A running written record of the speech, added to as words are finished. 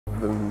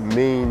the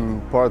main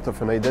part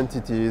of an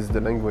identity is the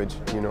language,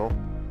 you know.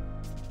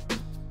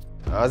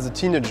 As a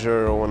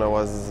teenager,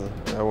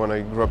 when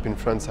I grew up in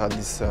France, I had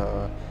this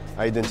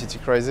identity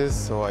crisis,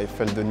 so I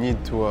felt the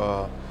need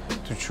to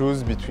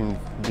choose between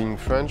being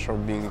French or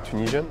being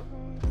Tunisian.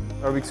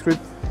 Arabic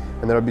script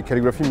and Arabic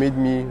calligraphy made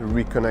me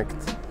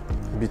reconnect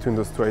between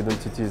those two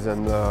identities,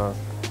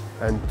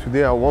 and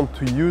today I want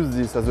to use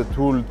this as a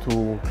tool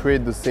to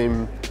create the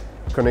same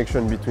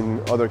connection between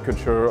other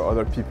culture,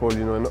 other people,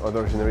 you know, and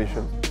other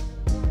generations.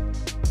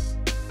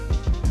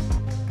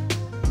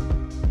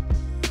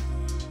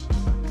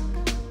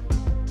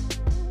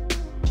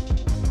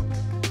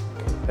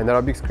 And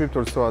Arabic script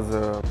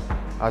also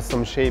has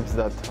some shapes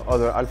that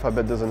other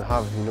alphabet doesn't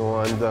have, you know,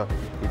 and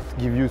it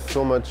gives you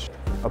so much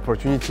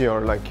opportunity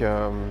or like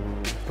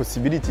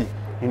possibility,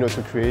 you know,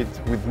 to create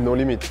with no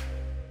limit.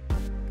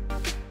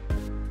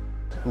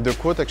 The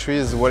quote actually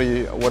is what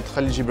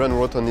Khalil Gibran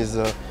wrote on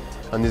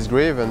his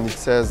grave, and it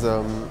says,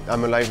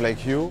 "I'm alive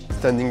like you,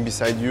 standing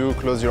beside you.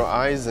 Close your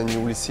eyes, and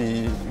you will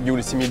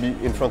see me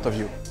be in front of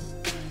you."